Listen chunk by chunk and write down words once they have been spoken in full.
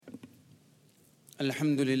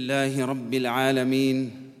الحمد لله رب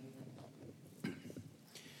العالمين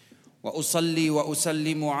وأصلي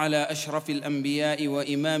وأسلم على أشرف الأنبياء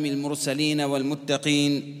وإمام المرسلين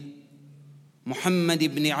والمتقين محمد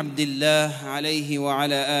بن عبد الله عليه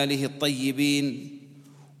وعلى آله الطيبين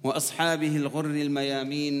وأصحابه الغر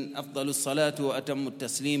الميامين أفضل الصلاة وأتم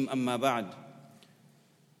التسليم أما بعد.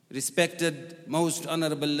 Respected, most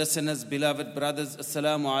honorable listeners, beloved brothers,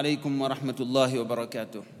 Assalamu alaikum wa rahmatullahi wa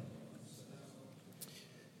barakatuh.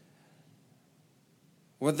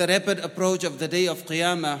 With the rapid approach of the day of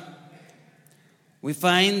Qiyamah, we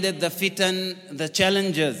find that the fitan, the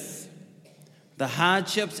challenges, the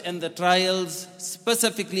hardships and the trials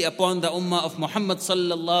specifically upon the ummah of Muhammad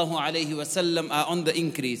sallallahu alayhi wasallam are on the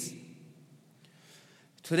increase.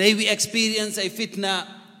 Today we experience a fitna,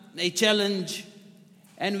 a challenge,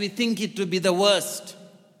 and we think it to be the worst.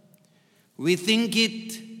 We think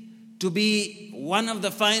it to be one of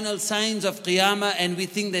the final signs of Qiyamah, and we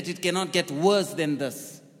think that it cannot get worse than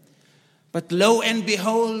this. But lo and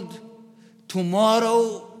behold,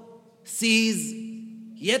 tomorrow sees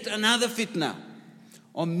yet another fitna,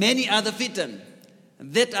 or many other fitan,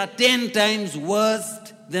 that are 10 times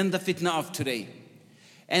worse than the fitna of today.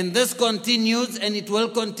 And this continues, and it will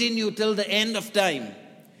continue till the end of time,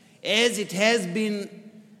 as it has been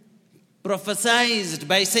prophesied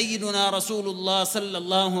by Sayyiduna Rasulullah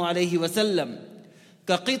sallallahu alayhi wa sallam,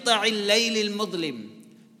 كَقِطَعِ اللَّيْلِ الْمُظْلِمِ,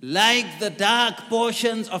 like the dark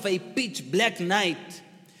portions of a pitch black night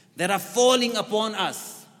that are falling upon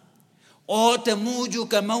us, or تَمُوجُ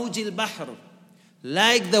كَمَوْجِ الْبَحْرِ,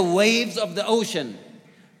 like the waves of the ocean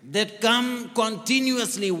that come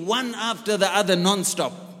continuously one after the other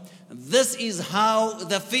non-stop. This is how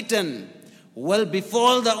the fitan will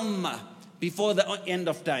befall the ummah before the end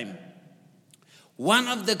of time. One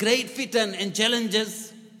of the great fitan and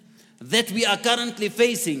challenges that we are currently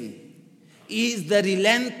facing is the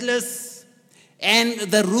relentless and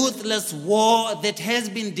the ruthless war that has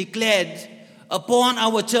been declared upon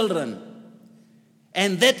our children.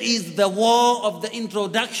 And that is the war of the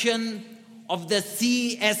introduction of the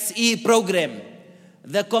CSE program,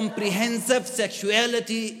 the comprehensive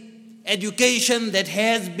sexuality education that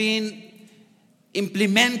has been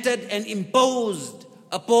implemented and imposed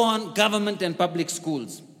upon government and public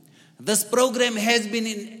schools. This program has been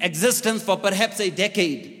in existence for perhaps a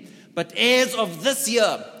decade. But as of this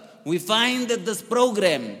year, we find that this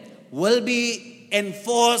program will be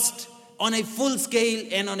enforced on a full scale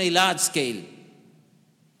and on a large scale.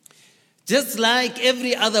 Just like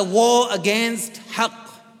every other war against haqq,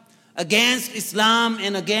 against Islam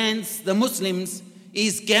and against the Muslims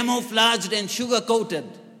is camouflaged and sugar-coated.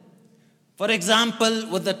 For example,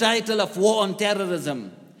 with the title of War on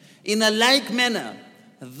Terrorism. In a like manner,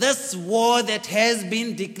 this war that has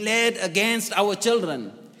been declared against our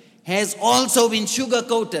children has also been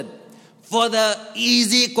sugar-coated for the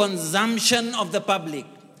easy consumption of the public,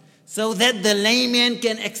 so that the layman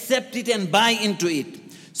can accept it and buy into it.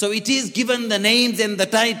 So it is given the names and the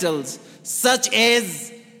titles, such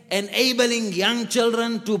as enabling young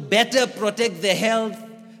children to better protect their health,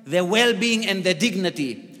 their well-being and their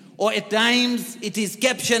dignity. Or at times it is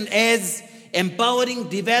captioned as empowering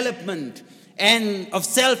development and of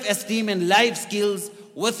self-esteem and life skills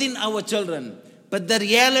within our children. But the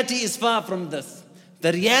reality is far from this.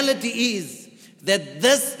 The reality is that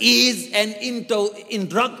this is an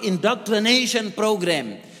indoctrination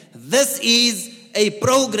program. This is a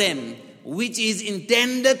program which is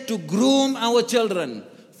intended to groom our children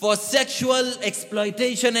for sexual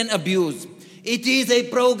exploitation and abuse. It is a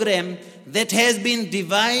program that has been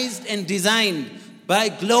devised and designed by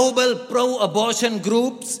global pro-abortion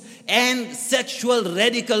groups and sexual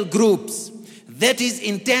radical groups that is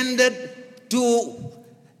intended to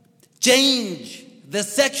change the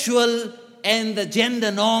sexual and the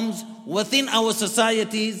gender norms within our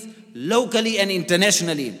societies, locally and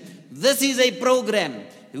internationally. This is a program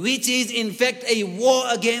which is in fact a war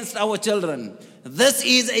against our children. This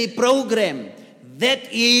is a program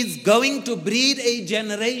that is going to breed a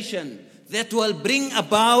generation that will bring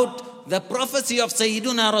about the prophecy of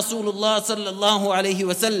Sayyiduna Rasulullah sallallahu alayhi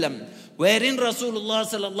wasallam, wherein Rasulullah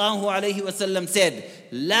sallallahu alayhi wasallam said,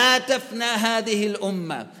 لا تفنى هذه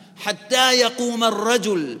الأمة حتى يقوم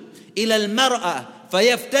الرجل إلى المرأة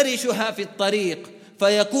فيفترشها في الطريق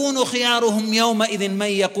فيكون خيارهم يومئذ من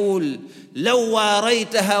يقول لو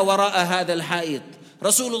واريتها وراء هذا الحائط.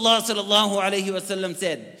 Rasulullah sallallahu alayhi wasallam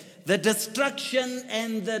said, the destruction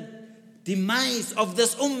and the demise of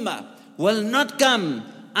this ummah will not come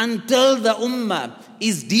until the ummah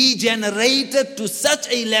is degenerated to such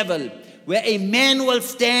a level where a man will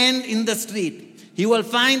stand in the street, he will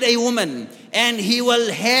find a woman and he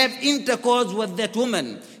will have intercourse with that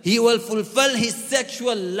woman. He will fulfill his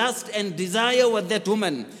sexual lust and desire with that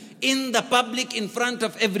woman in the public, in front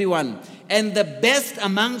of everyone. And the best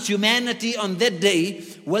amongst humanity on that day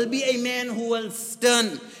will be a man who will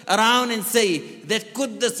turn around and say that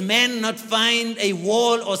could this man not find a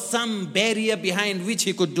wall or some barrier behind which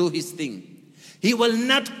he could do his thing. He will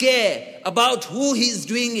not care about who he's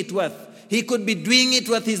doing it with. He could be doing it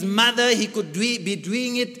with his mother. He could be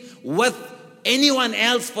doing it with anyone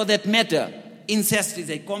else for that matter. Incest is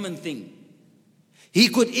a common thing. He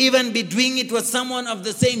could even be doing it with someone of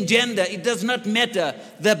the same gender. It does not matter.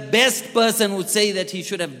 The best person would say that he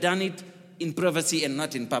should have done it in privacy and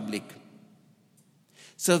not in public.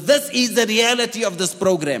 So this is the reality of this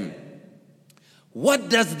program. What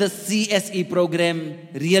does the CSE program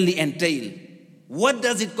really entail? What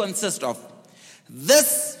does it consist of?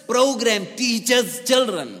 This program teaches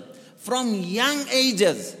children from young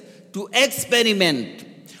ages to experiment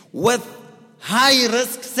with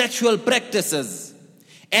high-risk sexual practices,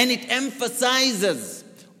 and it emphasizes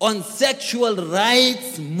on sexual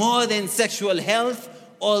rights more than sexual health,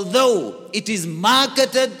 although it is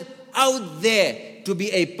marketed out there to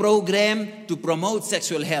be a program to promote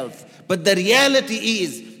sexual health. But the reality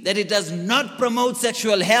is that it does not promote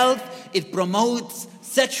sexual health, it promotes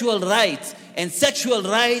sexual rights. And sexual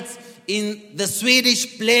rights in the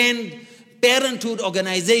Swedish Planned Parenthood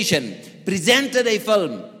organization presented a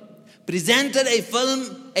film,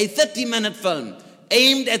 a 30-minute film,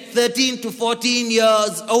 aimed at 13 to 14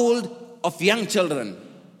 years old of young children.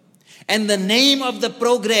 And the name of the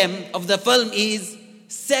program, of the film, is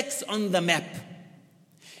Sex on the Map.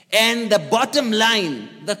 And the bottom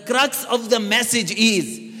line, the crux of the message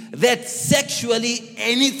is that sexually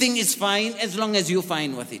anything is fine as long as you're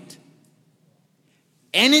fine with it.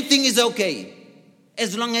 Anything is okay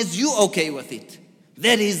as long as you're okay with it.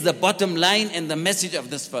 That is the bottom line and the message of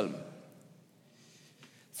this film.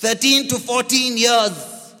 13 to 14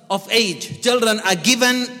 years of age, children are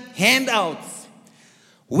given handouts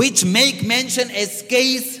which make mention as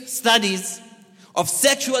case studies of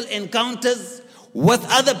sexual encounters with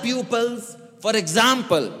other pupils. For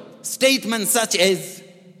example, statements such as,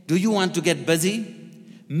 "Do you want to get busy?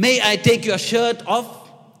 May I take your shirt off?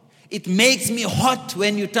 It makes me hot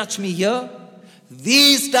when you touch me here."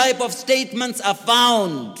 These type of statements are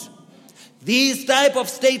found. These type of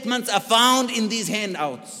statements are found in these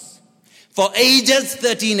handouts for ages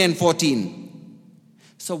 13 and 14.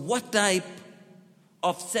 So what type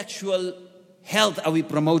of sexual health are we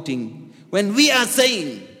promoting when we are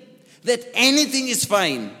saying that anything is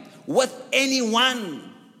fine with anyone?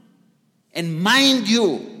 And mind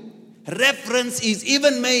you, reference is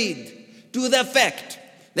even made to the fact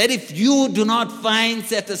that if you do not find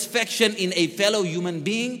satisfaction in a fellow human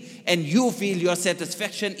being and you feel your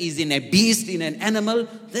satisfaction is in a beast, in an animal,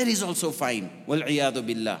 that is also fine. Wal-iyadu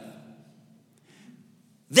billah.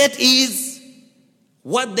 That is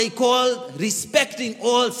what they call respecting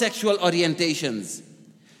all sexual orientations.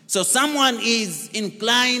 So someone is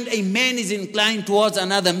inclined, a man is inclined towards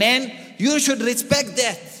another man, you should respect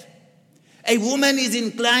that. A woman is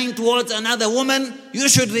inclined towards another woman, you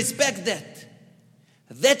should respect that.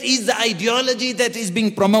 That is the ideology that is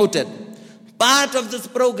being promoted. Part of this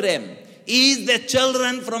program is that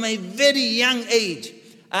children from a very young age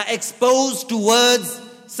are exposed to words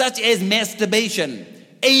such as masturbation,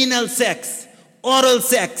 anal sex, oral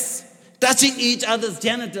sex, touching each other's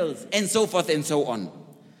genitals, and so forth and so on.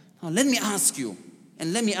 Now let me ask you,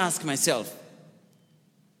 and let me ask myself.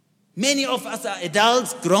 Many of us are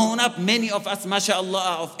adults, grown up, many of us, mashallah,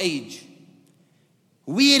 are of age.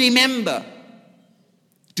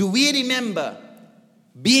 Do we remember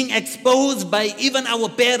being exposed by even our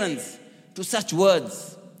parents to such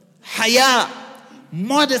words? Haya,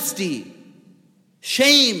 modesty,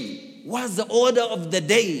 shame was the order of the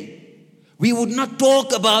day. We would not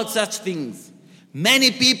talk about such things.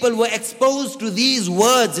 Many people were exposed to these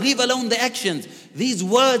words, leave alone the actions, these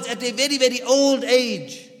words at a very, very old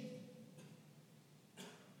age.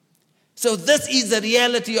 So this is the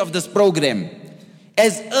reality of this program.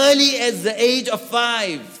 As early as the age of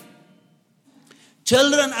 5,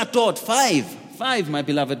 children are taught, 5, my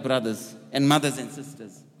beloved brothers and mothers and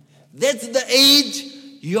sisters. That's the age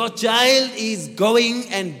your child is going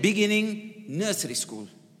and beginning nursery school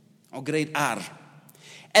or grade R.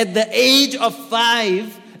 At the age of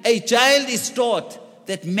 5, a child is taught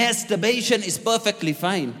that masturbation is perfectly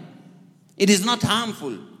fine. It is not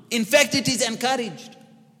harmful. In fact, it is encouraged.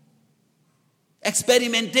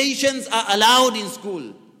 Experimentations are allowed in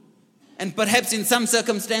school, and perhaps in some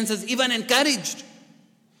circumstances even encouraged.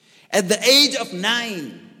 At the age of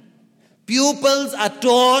 9, pupils are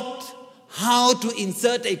taught how to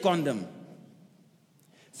insert a condom.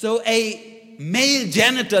 So a male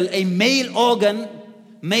genital, a male organ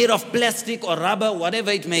made of plastic or rubber,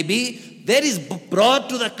 whatever it may be, that is brought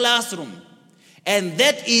to the classroom. And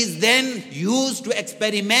that is then used to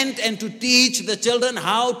experiment and to teach the children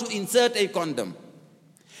how to insert a condom.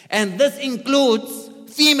 And this includes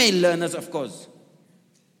female learners, of course.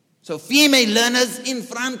 So female learners in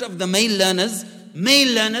front of the male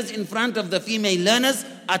learners in front of the female learners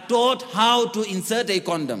are taught how to insert a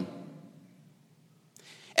condom.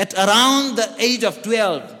 At around the age of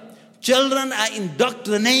 12, children are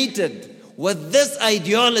indoctrinated with this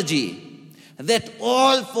ideology that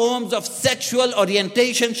all forms of sexual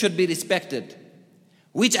orientation should be respected,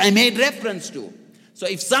 which I made reference to. So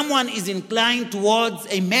if someone is inclined towards,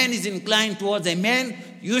 a man is inclined towards a man,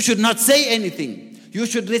 you should not say anything. You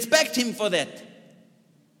should respect him for that.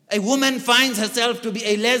 A woman finds herself to be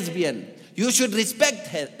a lesbian. You should respect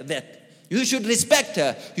her, that. You should respect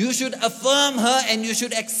her. You should affirm her and you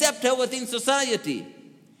should accept her within society.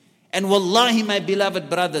 And wallahi, my beloved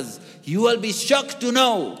brothers, you will be shocked to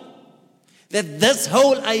know that this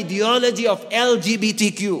whole ideology of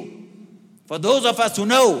LGBTQ, for those of us who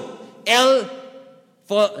know, L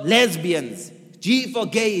for lesbians, G for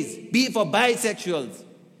gays, B for bisexuals,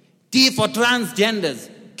 T for transgenders,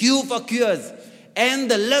 Q for queers, and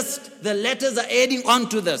the list, the letters are adding on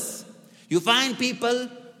to this. You find people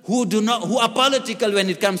who are political when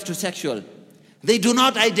it comes to sexual. They do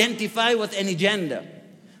not identify with any gender.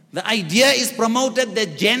 The idea is promoted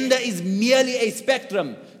that gender is merely a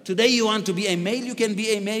spectrum. Today you want to be a male, you can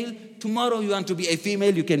be a male. Tomorrow you want to be a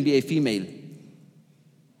female, you can be a female.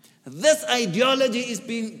 This ideology is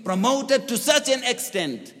being promoted to such an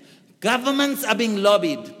extent. Governments are being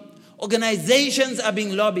lobbied. Organizations are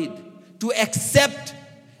being lobbied to accept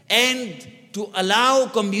and to allow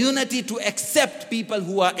community to accept people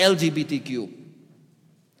who are LGBTQ.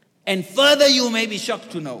 And further, you may be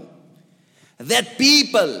shocked to know that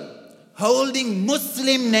people holding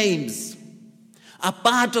Muslim names are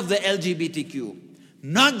part of the LGBTQ.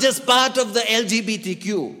 Not just part of the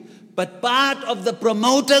LGBTQ, but part of the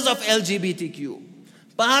promoters of LGBTQ.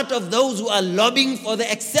 Part of those who are lobbying for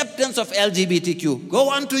the acceptance of LGBTQ. Go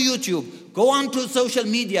onto YouTube, go onto social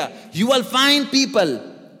media. You will find people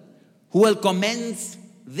who will commence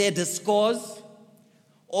their discourse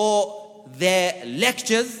or their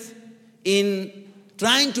lectures in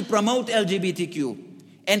trying to promote LGBTQ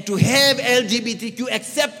and to have LGBTQ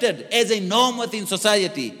accepted as a norm within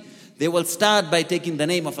society. They will start by taking the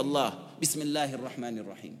name of Allah. Bismillahir Rahmanir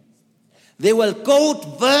Rahim. They will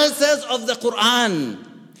quote verses of the Quran.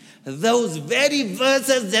 Those very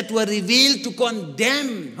verses that were revealed to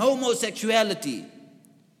condemn homosexuality.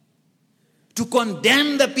 To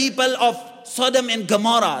condemn the people of Sodom and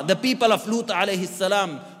Gomorrah, the people of Lut alayhi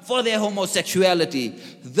salam, for their homosexuality.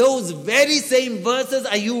 Those very same verses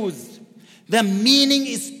are used. The meaning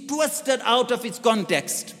is twisted out of its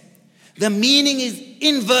context. The meaning is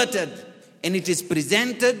inverted, and it is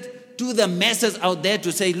presented to the masses out there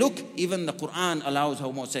to say, look, even the Quran allows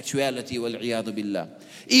homosexuality, wal-iyadu billah.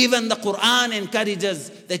 Even the Quran encourages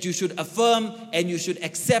that you should affirm and you should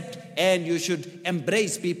accept and you should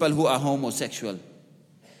embrace people who are homosexual.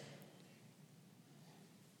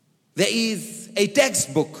 There is a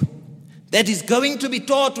textbook that is going to be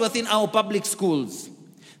taught within our public schools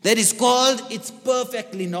that is called It's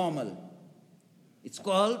Perfectly Normal. It's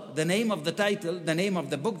called, the name of the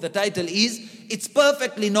book, the title is It's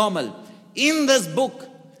Perfectly Normal. In this book,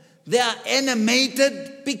 there are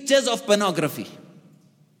animated pictures of pornography.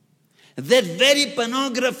 That very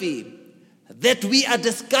pornography that we are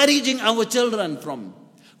discouraging our children from,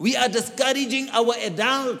 we are discouraging our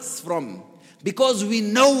adults from, because we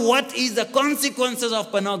know what is the consequences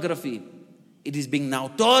of pornography. It is being now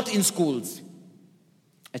taught in schools.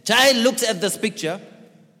 A child looks at this picture,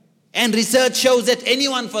 and research shows that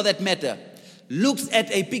anyone for that matter looks at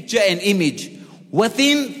a picture and image.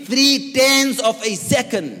 Within 0.3 of a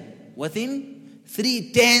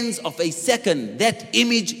second, that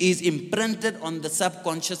image is imprinted on the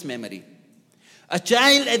subconscious memory. A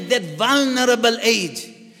child at that vulnerable age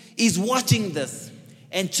is watching this,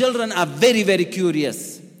 and children are very, very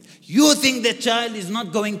curious. You think that child is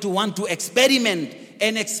not going to want to experiment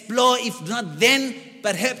and explore, if not then,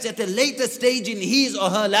 perhaps at a later stage in his or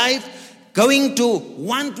her life, going to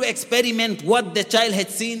want to experiment what the child had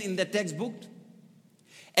seen in the textbook.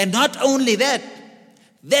 And not only that,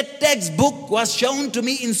 that textbook was shown to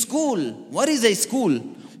me in school. What is a school?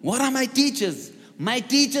 What are my teachers? My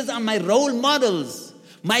teachers are my role models.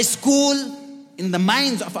 My school, in the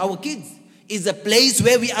minds of our kids, is a place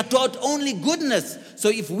where we are taught only goodness. So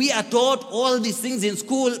if we are taught all these things in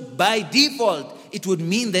school by default, it would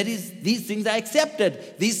mean that these things are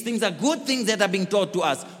accepted. These things are good things that are being taught to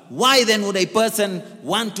us. Why then would a person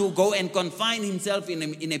want to go and confine himself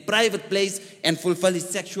in a private place and fulfill his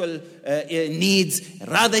sexual needs?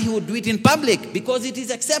 Rather, he would do it in public because it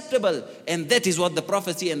is acceptable. And that is what the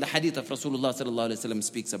prophecy and the hadith of Rasulullah sallallahu alaihi wasallam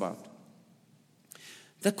speaks about.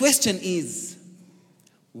 The question is,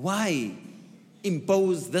 why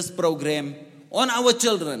impose this program on our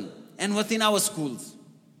children and within our schools?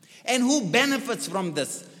 And who benefits from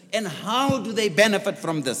this? And how do they benefit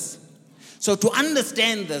from this? So to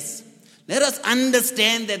understand this, let us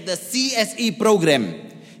understand that the CSE program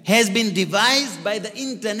has been devised by the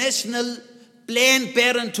International Planned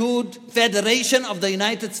Parenthood Federation of the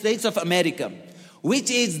United States of America, which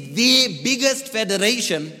is the biggest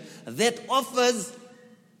federation that offers,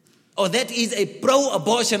 or that is a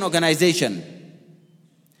pro-abortion organization.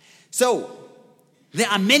 So there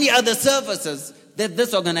are many other services that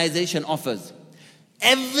this organization offers.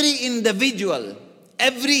 Every individual,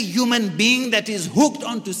 every human being that is hooked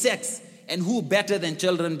onto sex, and who better than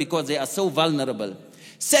children because they are so vulnerable,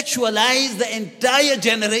 sexualize the entire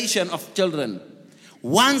generation of children.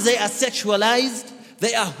 Once they are sexualized,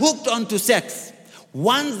 they are hooked onto sex.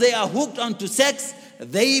 Once they are hooked onto sex,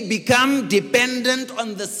 they become dependent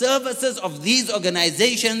on the services of these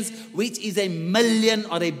organizations, which is a million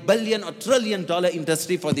or a billion or trillion-dollar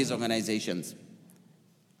industry for these organizations.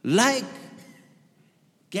 Like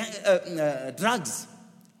drugs,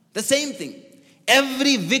 the same thing.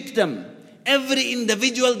 Every victim, every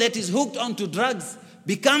individual that is hooked onto drugs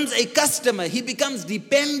becomes a customer. He becomes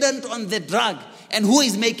dependent on the drug. And who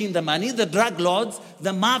is making the money? The drug lords,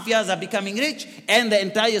 the mafias are becoming rich, and the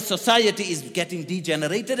entire society is getting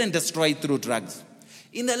degenerated and destroyed through drugs.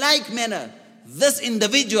 In a like manner, this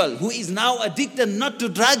individual who is now addicted not to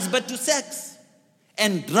drugs but to sex,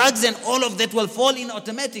 and drugs and all of that will fall in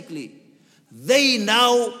automatically, they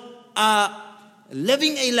now are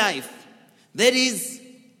living a life that is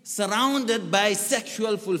surrounded by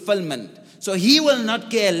sexual fulfillment. So he will not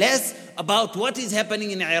care less about what is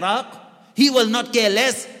happening in Iraq. He will not care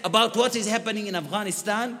less about what is happening in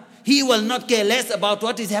Afghanistan. He will not care less about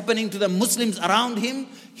what is happening to the Muslims around him.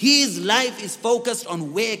 His life is focused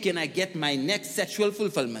on where can I get my next sexual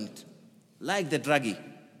fulfillment, like the druggie.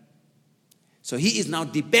 So he is now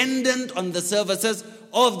dependent on the services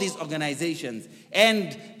of these organizations.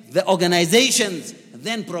 And the organizations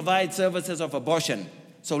then provide services of abortion.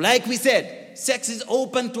 So like we said, sex is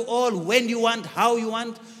open to all when you want, how you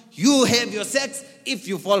want. You have your sex. If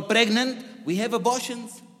you fall pregnant, we have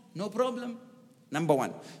abortions. No problem. Number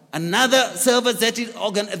one. Another service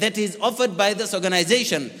that is offered by this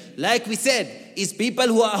organization, like we said, is people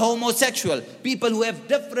who are homosexual, people who have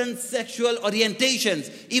different sexual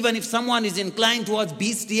orientations. Even if someone is inclined towards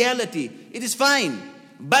bestiality, it is fine.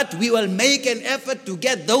 But we will make an effort to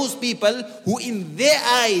get those people who in their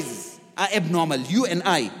eyes are abnormal, you and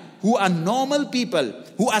I, who are normal people,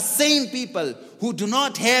 who are sane people, who do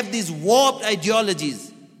not have these warped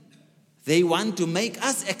ideologies. They want to make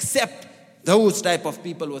us accept those type of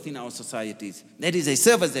people within our societies. That is a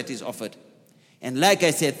service that is offered. And like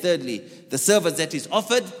I said, thirdly, the service that is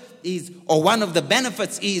offered is, or one of the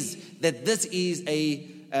benefits is, that this is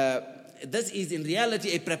in reality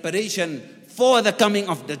a preparation for the coming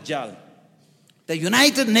of Dajjal. The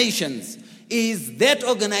United Nations is that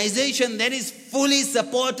organization that is fully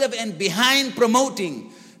supportive and behind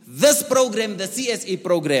promoting this program, the CSE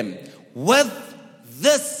program, with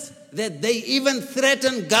this, that they even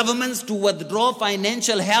threaten governments to withdraw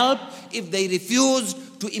financial help if they refuse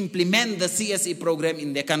to implement the CSE program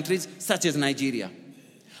in their countries, such as Nigeria.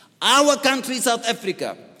 Our country, South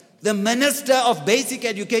Africa, the Minister of Basic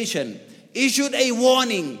Education issued a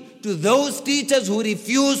warning to those teachers who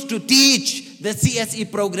refuse to teach the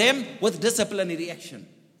CSE program with disciplinary action.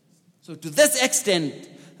 So to this extent,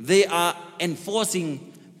 they are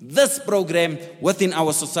enforcing this program within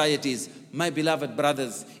our societies. My beloved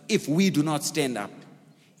brothers, if we do not stand up,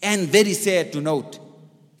 and very sad to note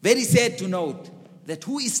that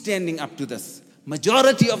who is standing up to this?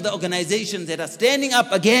 Majority of the organizations that are standing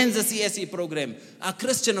up against the CSE program are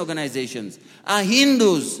Christian organizations, are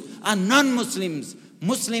Hindus, are non-Muslims.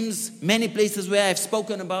 Muslims, many places where I've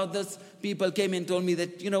spoken about this, people came and told me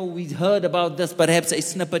that, we heard about this, perhaps a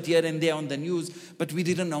snippet here and there on the news, but we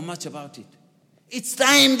didn't know much about it. It's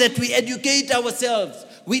time that we educate ourselves.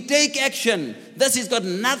 We take action. This has got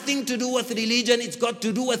nothing to do with religion. It's got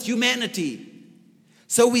to do with humanity.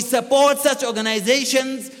 So we support such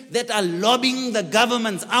organizations that are lobbying the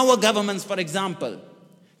governments, our governments, for example,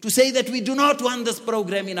 to say that we do not want this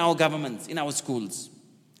program in our governments, in our schools.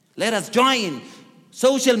 Let us join.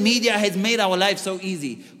 Social media has made our life so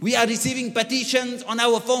easy. We are receiving petitions on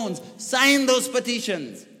our phones. Sign those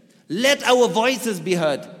petitions. Let our voices be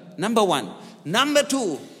heard. Number one. Number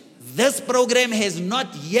two, this program has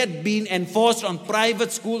not yet been enforced on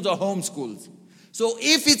private schools or home schools. So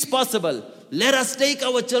if it's possible, let us take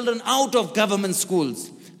our children out of government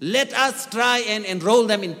schools. Let us try and enroll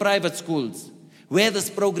them in private schools where this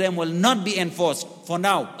program will not be enforced. For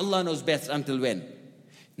now, Allah knows best until when.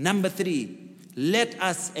 Number three, let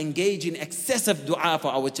us engage in excessive dua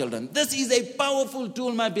for our children. This is a powerful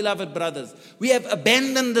tool, my beloved brothers. We have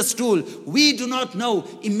abandoned this tool. We do not know.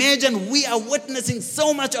 Imagine we are witnessing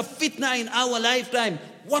so much of fitna in our lifetime.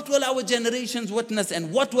 What will our generations witness,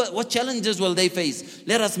 and what challenges will they face?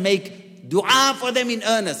 Let us make dua for them in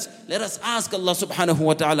earnest. Let us ask Allah subhanahu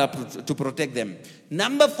wa ta'ala to protect them.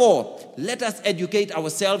 Number four, let us educate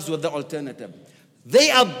ourselves with the alternative.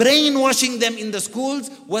 They are brainwashing them in the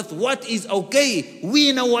schools with what is okay.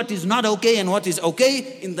 We know what is not okay and what is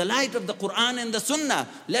okay in the light of the Quran and the Sunnah.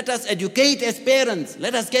 Let us educate as parents.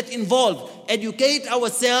 Let us get involved. Educate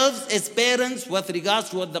ourselves as parents with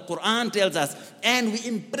regards to what the Quran tells us. And we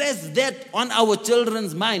impress that on our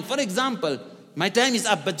children's mind. For example, my time is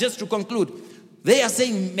up, but just to conclude, they are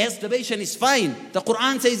saying masturbation is fine. The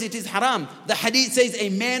Quran says it is haram. The hadith says a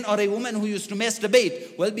man or a woman who used to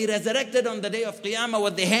masturbate will be resurrected on the day of Qiyamah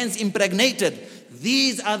with their hands impregnated.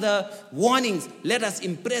 These are the warnings. Let us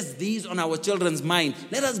impress these on our children's mind.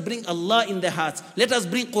 Let us bring Allah in their hearts. Let us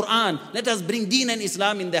bring Quran. Let us bring Deen and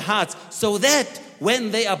Islam in their hearts, so that when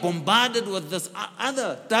they are bombarded with this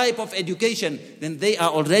other type of education, then they are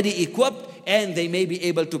already equipped and they may be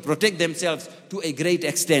able to protect themselves to a great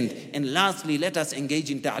extent. And lastly, let us engage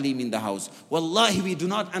in ta'aleem in the house. Wallahi, we do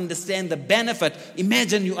not understand the benefit.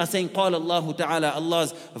 Imagine you are saying, Qala Allahu Ta'ala,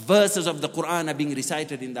 Allah's verses of the Quran are being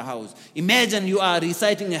recited in the house. Imagine you are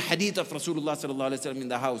reciting a hadith of Rasulullah Sallallahu Alaihi Wasallam in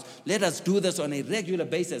the house. Let us do this on a regular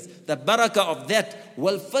basis. The barakah of that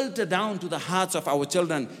will filter down to the hearts of our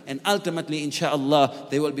children, and ultimately, inshallah,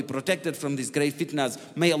 they will be protected from these great fitnas.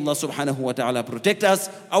 May Allah subhanahu wa ta'ala protect us,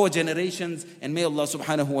 our generations, and may Allah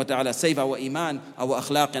subhanahu wa ta'ala save our iman, our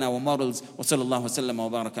akhlaq and our morals. Wa sallallahu wa sallam wa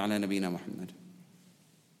baraka ala nabiyyina Muhammad.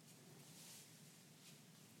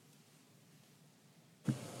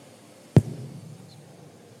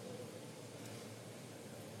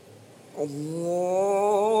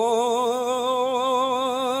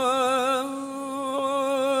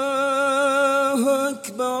 Allahu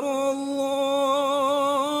Akbar,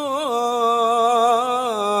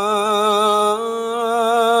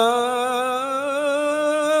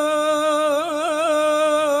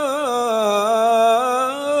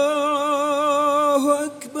 Allahu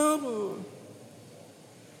Akbar,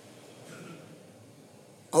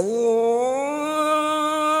 Allahu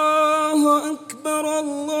Akbar,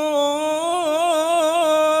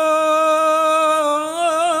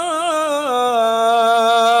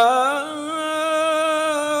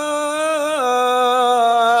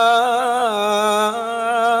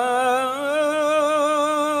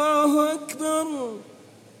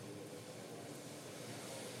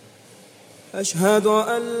 أشهد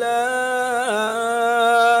أن لا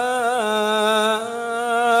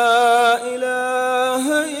إله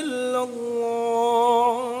إلا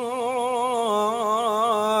الله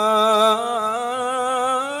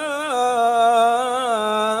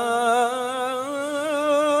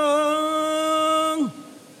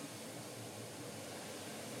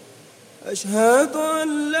أشهد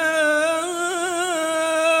أن لا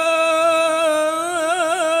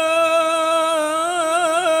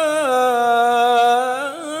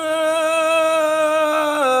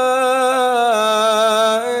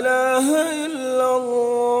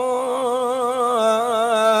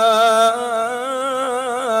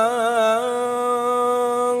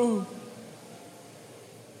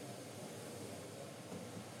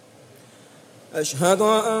أشهد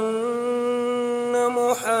أن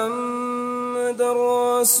محمد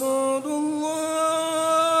رسول الله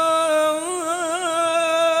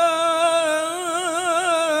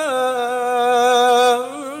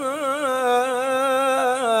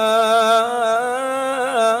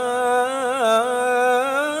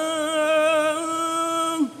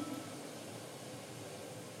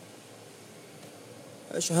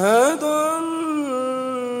أشهد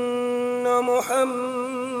أن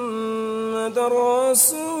محمد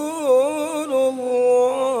رسول الله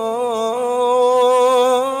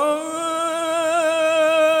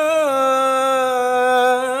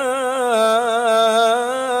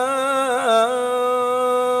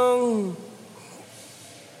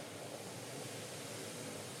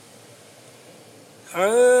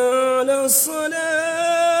حال الصلاة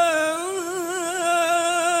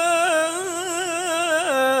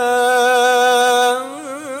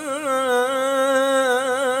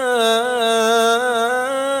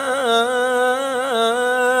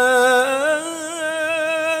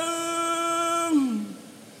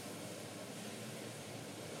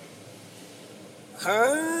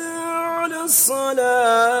حال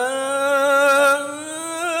الصلاة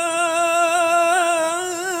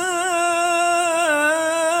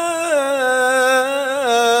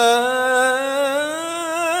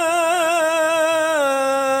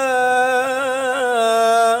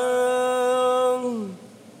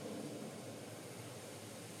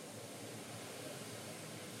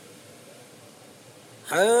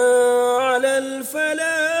حال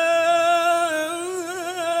الفلاح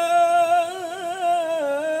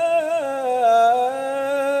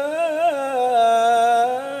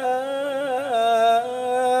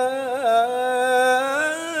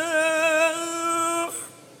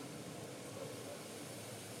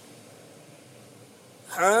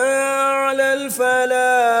حال الفلاح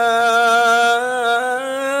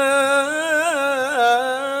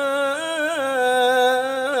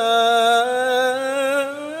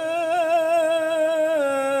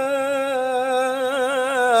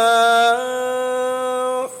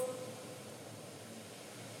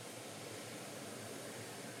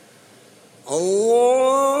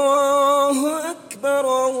الله أكبر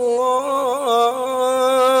الله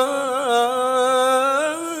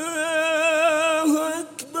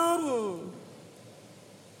أكبر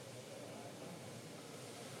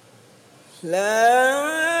لا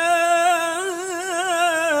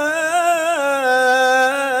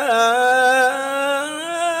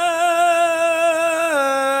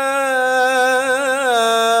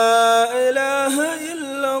إله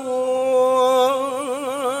إلا الله.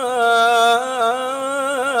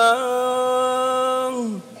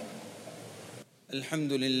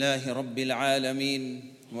 الحمد لله رب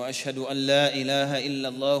العالمين، وأشهد أن لا إله إلا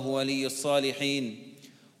الله ولي الصالحين،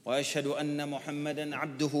 وأشهد أن محمدًا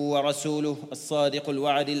عبده ورسوله الصادق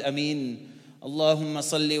الوعد الأمين. اللهم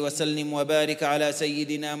صل وسلم وبارك على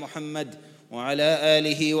سيدنا محمد وعلى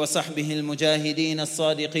آله وصحبه المجاهدين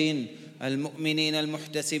الصادقين المؤمنين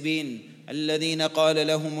المحتسبين الذين قال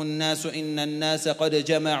لهم الناس إن الناس قد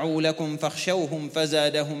جمعوا لكم فاخشوهم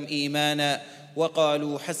فزادهم إيمانا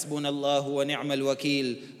وقالوا حسبنا الله ونعم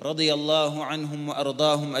الوكيل، رضي الله عنهم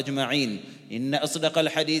وأرضاهم أجمعين. إن أصدق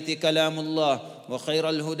الحديث كلام الله، وخير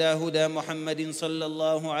الهدى هدى محمد صلى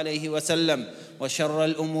الله عليه وسلم، وشر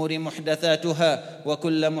الأمور محدثاتها،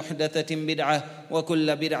 وكل محدثة بدعة،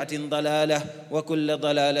 وكل بدعة ضلالة، وكل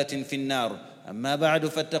ضلالة في النار. أما بعد،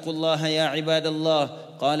 فاتقوا الله يا عباد الله.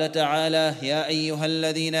 قال تعالى: يا أيها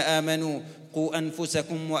الذين آمنوا قوا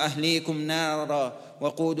أنفسكم وأهليكم نارا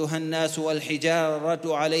وقودها الناس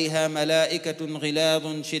والحجارة عليها ملائكة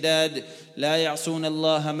غلاظ شداد لا يعصون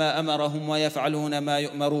الله ما أمرهم ويفعلون ما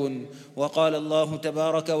يؤمرون. وقال الله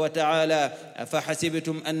تبارك وتعالى: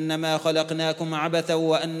 أفحسبتم أنما خلقناكم عبثا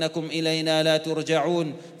وأنكم إلينا لا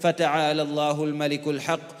ترجعون. فتعالى الله الملك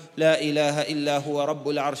الحق، لا إله إلا هو رب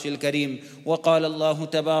العرش الكريم. وقال الله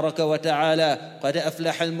تبارك وتعالى: قد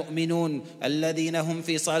أفلح المؤمنون الذين هم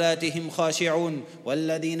في صلاتهم خاشعون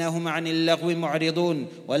والذين هم عن اللغو معرضون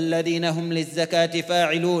والذين هم للزكاة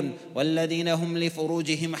فاعلون والذين هم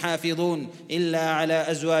لفروجهم حافظون إلا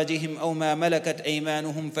على أزواجهم أو ما ملكت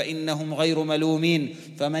أيمانهم فإنهم غير ملومين،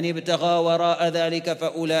 فمن ابتغى وراء ذلك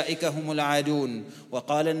فأولئك هم العادون.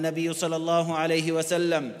 وقال النبي صلى الله عليه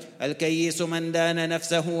وسلم: الكيس من دان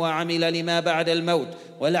نفسه وعمل لما بعد الموت،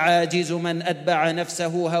 والعاجز من أتبع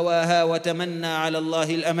نفسه هواها وتمنى على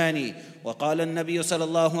الله الأماني. وقال النبي صلى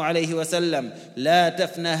الله عليه وسلم: لا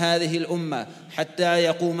تفنى هذه الأمة حتى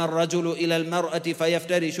يقوم الرجل إلى المرأة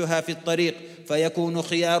فيفترشها في الطريق، فيكون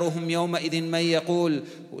خيارهم يومئذ من يقول: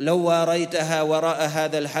 لو واريتها وراء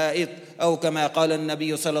هذا الحائط، أو كما قال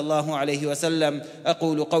النبي صلى الله عليه وسلم.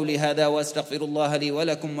 أقول قولي هذا وأستغفر الله لي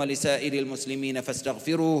ولكم ولسائر المسلمين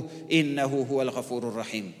فاستغفروه إنه هو الغفور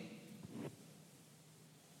الرحيم.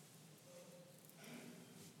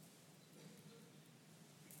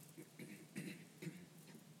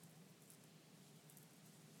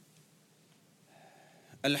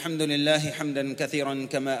 الحمد لله حمداً كثيراً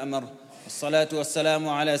كما أمر، والصلاة والسلام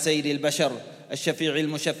على سيد البشر الشفيع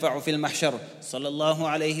المشفع في المحشر صلى الله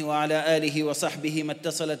عليه وعلى آله وصحبه ما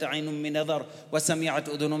اتصلت عين من نظر وسمعت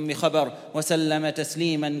أذن بخبر وسلم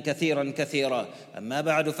تسليما كثيرا كثيرا. أما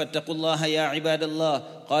بعد، فاتقوا الله يا عباد الله.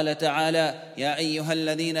 قال تعالى: يا أيها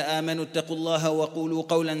الذين آمنوا اتقوا الله وقولوا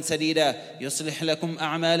قولا سديدا يصلح لكم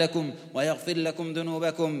أعمالكم ويغفر لكم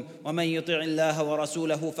ذنوبكم، ومن يطع الله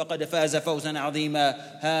ورسوله فقد فاز فوزا عظيما.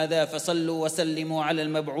 هذا فصلوا وسلموا على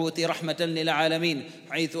المبعوث رحمة للعالمين،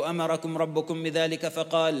 حيث أمركم ربكم بذلك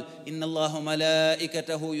فقال: إن الله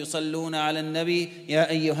ملائكته يصلون على النبي يا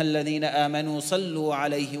أيها الذين آمنوا صلوا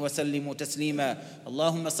عليه وسلموا تسليما.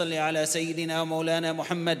 اللهم صل على سيدنا ومولانا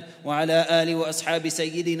محمد وعلى آل وأصحاب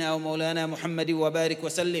سيدنا ومولانا محمد وبارك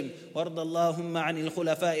وسلم. وارض اللهم عن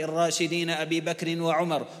الخلفاء الراشدين أبي بكر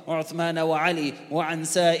وعمر وعثمان وعلي، وعن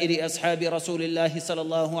سائر أصحاب رسول الله صلى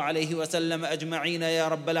الله عليه وسلم أجمعين يا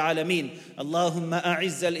رب العالمين. اللهم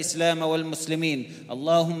أعز الإسلام والمسلمين،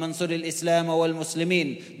 اللهم انصر الإسلام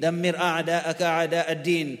والمسلمين، دمر أعداءك أعداء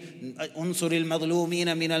الدين، انصر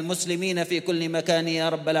المظلومين من المسلمين في كل مكان يا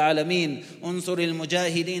رب العالمين، انصر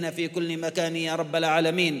المجاهدين في كل مكان يا رب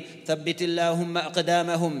العالمين. ثبت اللهم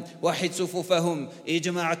أقدامهم، وحد صفوفهم،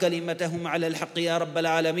 اجمع كلمتهم على الحق يا رب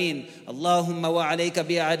العالمين. اللهم وعليك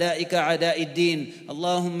بأعدائك أعداء الدين،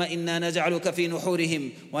 اللهم إنا نجعلك في نحورهم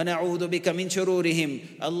ونعوذ بك من شرورهم.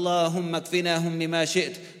 اللهم اكفناهم بما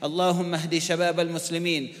شئت. اللهم اهد شباب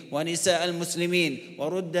المسلمين ونساء المسلمين،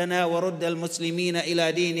 وردنا ورد المسلمين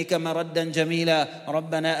إلى دينك مردا جميلا.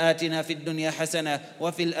 ربنا آتنا في الدنيا حسنة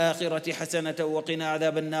وفي الآخرة حسنة وقنا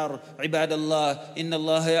عذاب النار. عباد الله، إن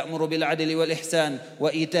الله يأمر بالعدل والإحسان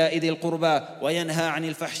وإيتاء ذي القربى وينهى عن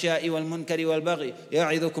الفحشاء والمنكر والبغي،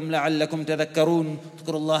 يعظكم لعلكم تذكرون.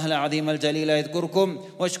 اذكروا الله العظيم الجليل يذكركم،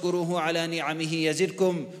 واشكروه على نعمه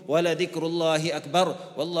يزدكم، ولذكر الله أكبر،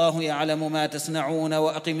 والله يعلم ما تصنعون.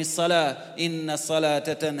 وأقم الصلاة إن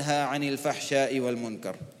الصلاة تنهى عن الفحشاء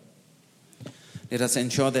والمنكر. Let us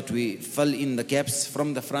ensure that we fill in the gaps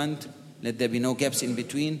from the front. Let there be no gaps in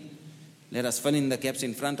between. Let us fill in the gaps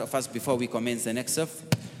in front of us before we commence the next surf.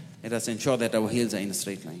 Let us ensure that our heels are in a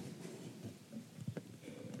straight line.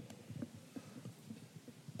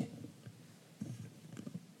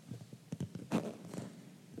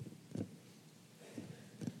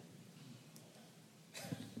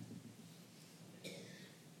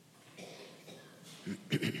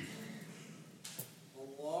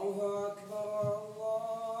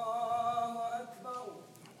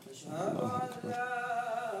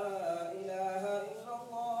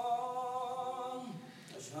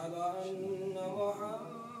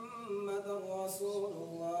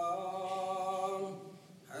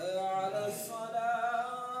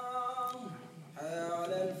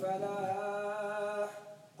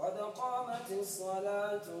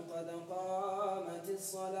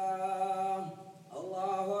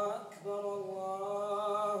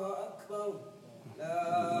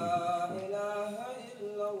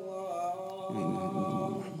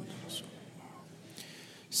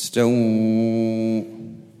 استووا،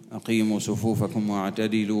 أقيموا صفوفكم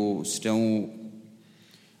واعتدلوا، استووا.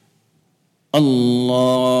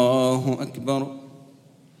 الله أكبر.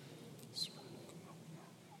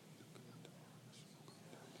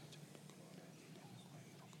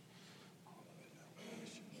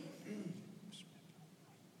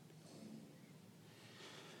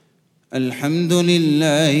 الحمد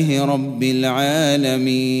لله رب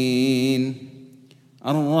العالمين،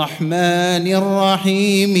 الرحمن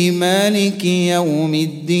الرحيم، مالك يوم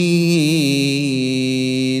الدين.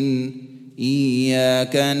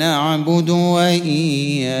 إياك نعبد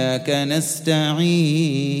وإياك نستعين.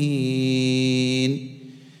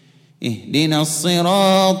 اهدنا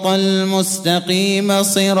الصراط المستقيم،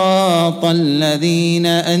 صراط الذين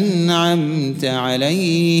أنعمت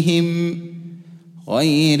عليهم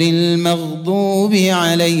غير المغضوب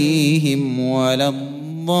عليهم ولا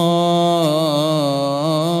الضالين.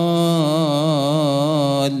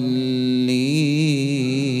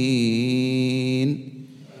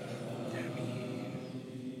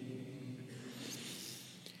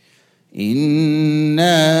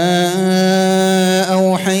 إنا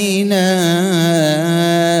أوحينا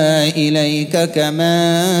إليك كما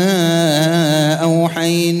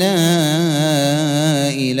أوحينا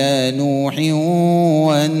إلى نوح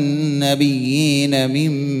والنبيين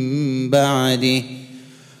من بعده،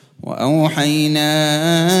 وأوحينا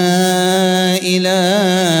إلى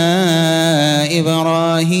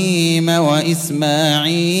إبراهيم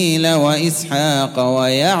وإسماعيل وإسحاق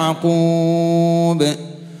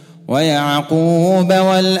ويعقوب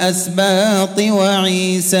والأسباط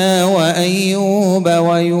وعيسى وأيوب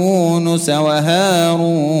ويونس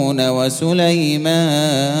وهارون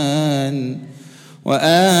وسليمان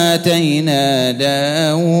وآتينا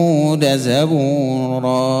داود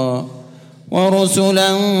زبورا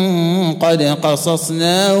ورسلا قد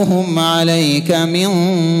قصصناهم عليك من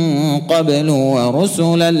قبل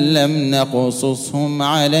ورسلا لم نقصصهم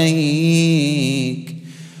عليك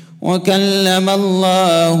وكلم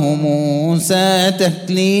الله موسى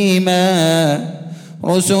تكليما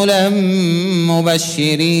رسلا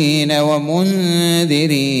مبشرين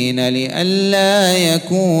ومنذرين لئلا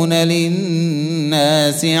يكون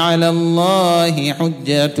للناس على الله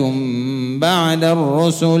حجة بعد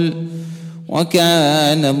الرسل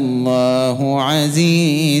وكان الله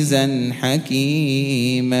عزيزا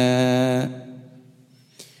حكيما.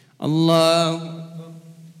 الله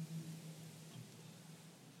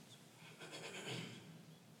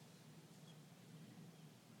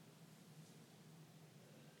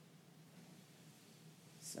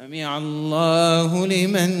سمع الله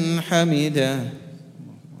لمن حمده.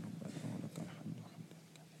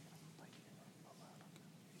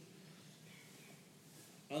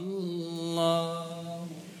 الله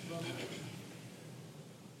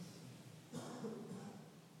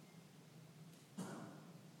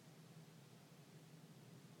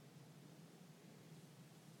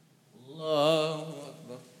الله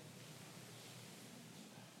أكبر.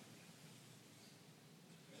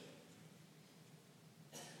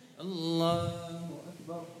 الله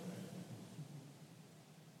أكبر.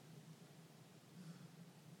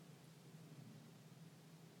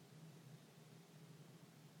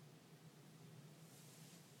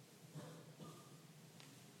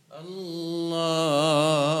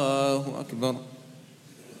 الله أكبر.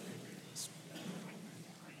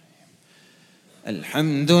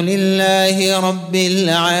 الحمد لله رب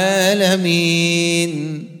العالمين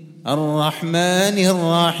الرحمن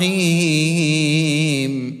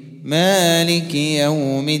الرحيم مالك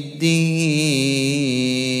يوم الدين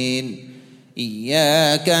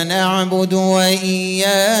إياك نعبد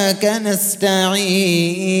وإياك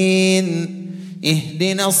نستعين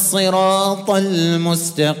اهدنا الصراط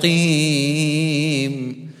المستقيم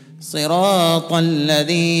صراط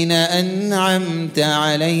الذين أنعمت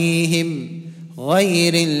عليهم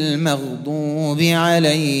غير المغضوب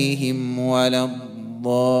عليهم ولا الضالين.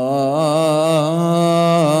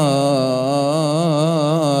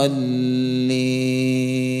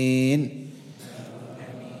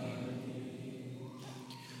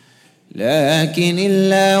 لكن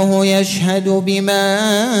الله يشهد بما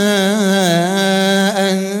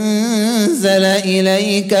أنزل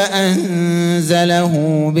إليك أنزله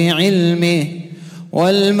بعلمه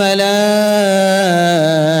والملائكة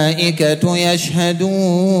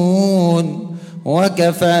يشهدون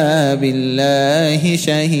وكفى بالله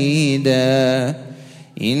شهيدا.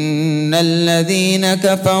 إن الذين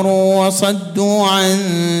كفروا وصدوا عن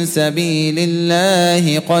سبيل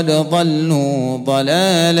الله قد ضلوا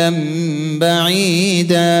ضلالا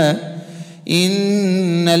بعيدا.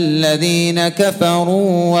 إن الذين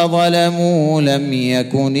كفروا وظلموا لم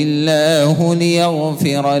يكن الله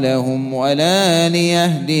ليغفر لهم ولا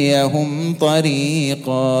ليهديهم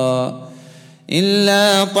طريقا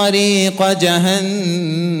إلا طريق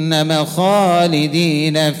جهنم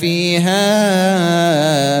خالدين فيها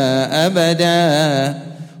أبدا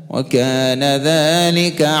وكان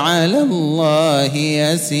ذلك على الله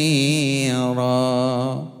يسيرا.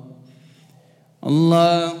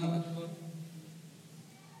 الله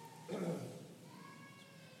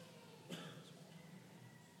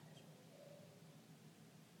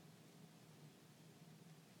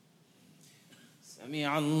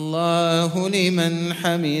سمع الله لمن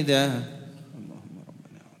حمده. اللهم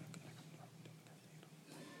ربنا ولك الحمد.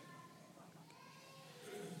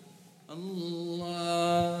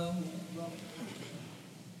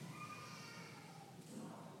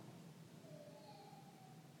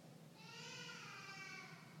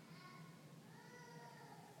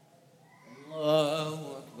 الله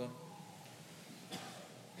أكبر.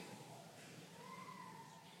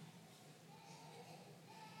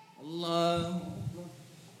 الله أكبر.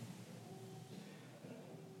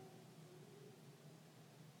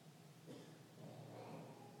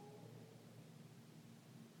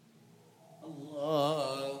 الله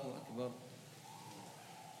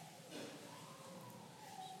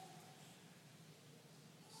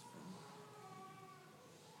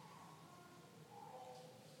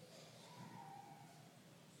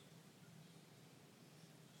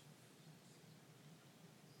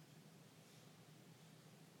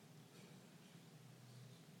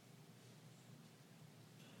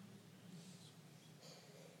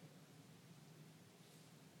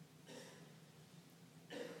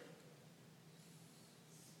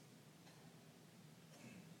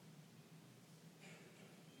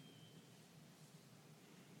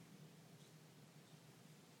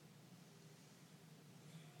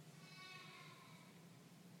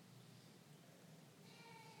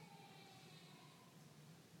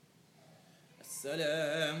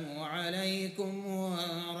السلام عليكم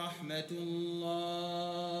ورحمة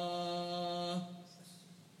الله.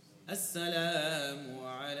 السلام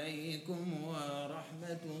عليكم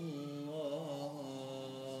ورحمة الله.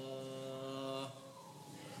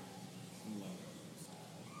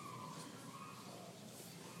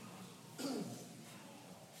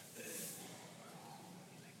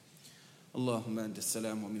 اللهم أنت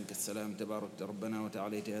السلام ومنك السلام، تباركت ربنا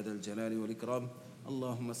وتعاليت يا ذا الجلال والإكرام.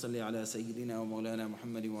 اللهم صل على سيدنا ومولانا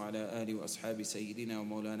محمد وعلى آله وأصحاب سيدنا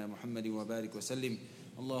ومولانا محمد وبارك وسلم.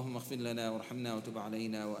 اللهم اغفر لنا وارحمنا وتب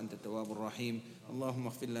علينا وأنت التواب الرحيم. اللهم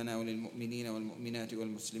اغفر لنا وللمؤمنين والمؤمنات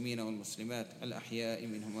والمسلمين والمسلمات الأحياء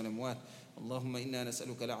منهم والأموات. اللهم إنا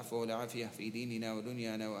نسألك العفو والعافية في ديننا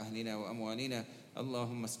ودنيانا وأهلنا وأموالنا.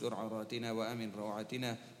 اللهم استر عوراتنا وأمن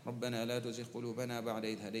روعاتنا. ربنا لا تزغ قلوبنا بعد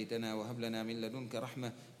إذ هديتنا وهب لنا من لدنك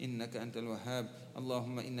رحمة إنك أنت الوهاب.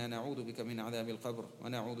 اللهم إنا نعوذ بك من عذاب القبر،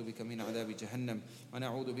 ونعوذ بك من عذاب جهنم،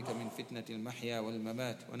 ونعوذ بك من فتنة المحيا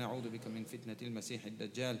والممات، ونعوذ بك من فتنة المسيح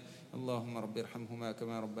الدجال. اللهم رب ارحمهما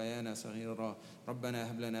كما ربيانا صغيرا.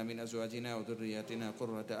 ربنا هب لنا من أزواجنا وذرياتنا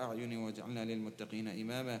قرة أعين واجعلنا للمتقين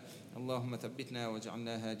إماما. اللهم ثبتنا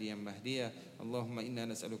واجعلنا هاديا مهديا. اللهم إنا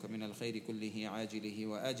نسألك من الخير كله عاجله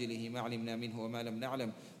وآجله ما علمنا منه وما لم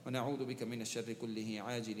نعلم، ونعوذ بك من الشر كله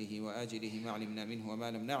عاجله وآجله ما علمنا منه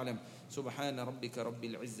وما لم نعلم. سبحان ربك رب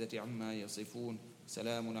العزة عما يصفون،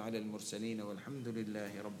 سلام على المرسلين والحمد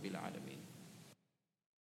لله رب العالمين.